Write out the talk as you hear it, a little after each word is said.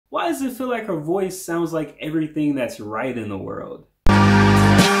Why does it feel like her voice sounds like everything that's right in the world?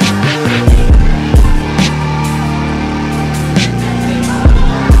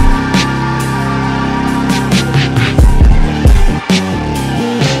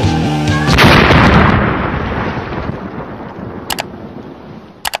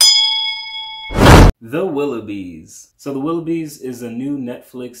 The Willoughbys. So The Willoughbys is a new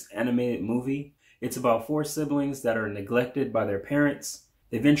Netflix animated movie. It's about 4 siblings that are neglected by their parents.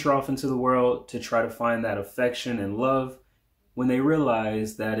 They venture off into the world to try to find that affection and love when they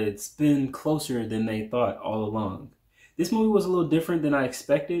realize that it's been closer than they thought all along. This movie was a little different than I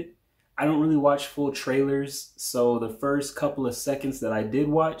expected. I don't really watch full trailers, so the first couple of seconds that I did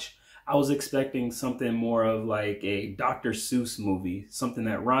watch, I was expecting something more of like a Dr. Seuss movie, something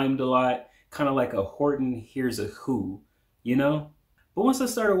that rhymed a lot, kind of like a Horton Hears a Who, you know? But once I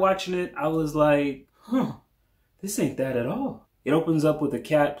started watching it, I was like, this ain't that at all. It opens up with a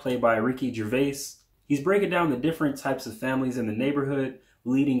cat played by Ricky Gervais. He's breaking down the different types of families in the neighborhood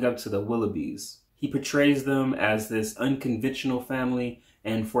leading up to the Willoughbys. He portrays them as this unconventional family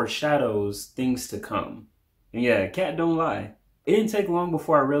and foreshadows things to come. And yeah, cat don't lie. It didn't take long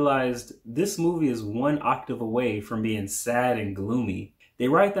before I realized this movie is 1 octave away from being sad and gloomy. They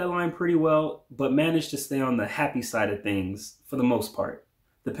write that line pretty well, but manage to stay on the happy side of things for the most part.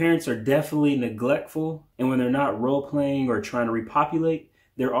 The parents are definitely neglectful, and when they're not role-playing or trying to repopulate,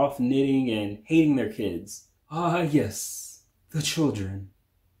 they're off knitting and hating their kids. Ah, yes, the children.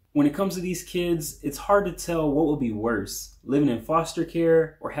 When it comes to these kids, it's hard to tell what would be worse, living in foster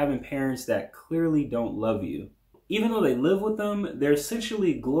care or having parents that clearly don't love you. Even though they live with them, they're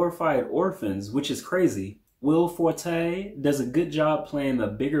essentially glorified orphans, which is crazy. Will Forte does a good job playing the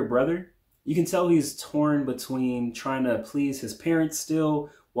bigger brother. You can tell he's torn between trying to please his parents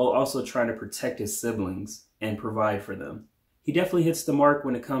still while also trying to protect his siblings and provide for them. He definitely hits the mark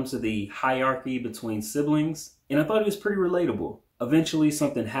when it comes to the hierarchy between siblings, and I thought he was pretty relatable. Eventually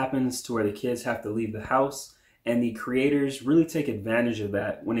something happens to where the kids have to leave the house, and the creators really take advantage of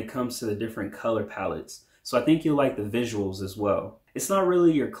that when it comes to the different color palettes. So I think you'll like the visuals as well. It's not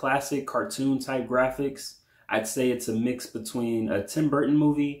really your classic cartoon type graphics. I'd say it's a mix between a Tim Burton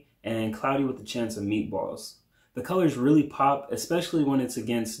movie and Cloudy with a Chance of Meatballs. The colors really pop, especially when it's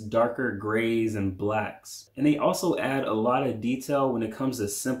against darker grays and blacks. And they also add a lot of detail when it comes to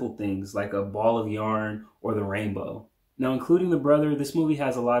simple things like a ball of yarn or the rainbow. Now, including the brother, this movie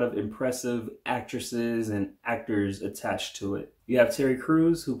has a lot of impressive actresses and actors attached to it. You have Terry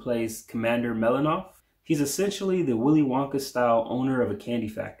Crews, who plays Commander Melanoff. He's essentially the Willy Wonka-style owner of a candy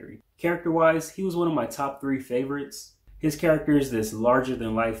factory. Character-wise, he was one of my top 3 favorites. His character is this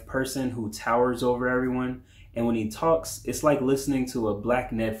larger-than-life person who towers over everyone, and when he talks, it's like listening to a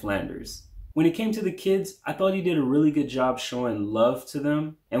black Ned Flanders. When it came to the kids, I thought he did a really good job showing love to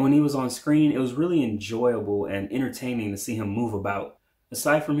them, and when he was on screen, it was really enjoyable and entertaining to see him move about.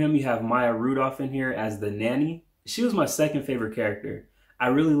 Aside from him, you have Maya Rudolph in here as the nanny. She was my second favorite character. I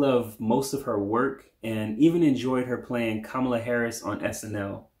really love most of her work and even enjoyed her playing Kamala Harris on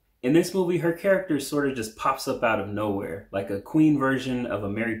SNL. In this movie, her character sort of just pops up out of nowhere, like a queen version of a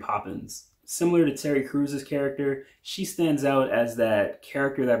Mary Poppins. Similar to Terry Crews' character, she stands out as that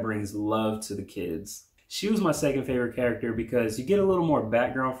character that brings love to the kids. She was my second favorite character because you get a little more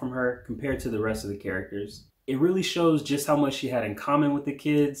background from her compared to the rest of the characters. It really shows just how much she had in common with the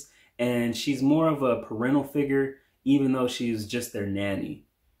kids, and she's more of a parental figure even though she's just their nanny.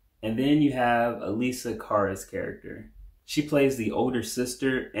 And then you have Elisa Cara's character. She plays the older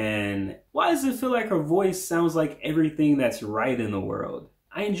sister, and why does it feel like her voice sounds like everything that's right in the world?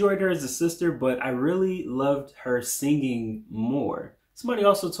 I enjoyed her as a sister, but I really loved her singing more. Somebody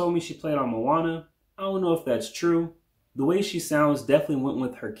also told me she played on Moana. I don't know if that's true. The way she sounds definitely went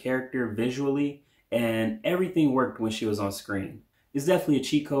with her character visually, and everything worked when she was on screen. It's definitely a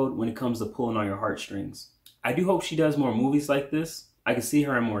cheat code when it comes to pulling on your heartstrings. I do hope she does more movies like this. I can see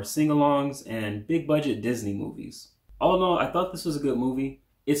her in more sing-alongs and big-budget Disney movies. All in all, I thought this was a good movie.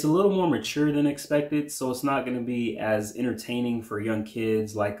 It's a little more mature than expected, so it's not going to be as entertaining for young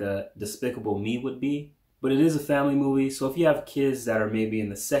kids like a Despicable Me would be. But it is a family movie, so if you have kids that are maybe in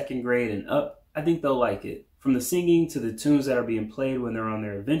the 2nd grade and up, I think they'll like it. From the singing to the tunes that are being played when they're on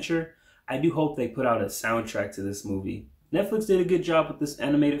their adventure, I do hope they put out a soundtrack to this movie. Netflix did a good job with this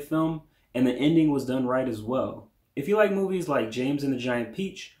animated film, and the ending was done right as well. If you like movies like James and the Giant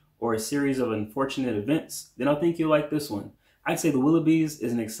Peach or A Series of Unfortunate Events, then I think you'll like this one. I'd say The Willoughbys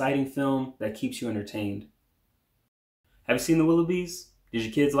is an exciting film that keeps you entertained. Have you seen The Willoughbys? Did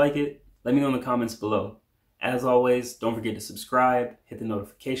your kids like it? Let me know in the comments below. As always, don't forget to subscribe, hit the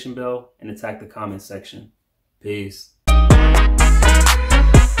notification bell, and attack the comment section. Peace.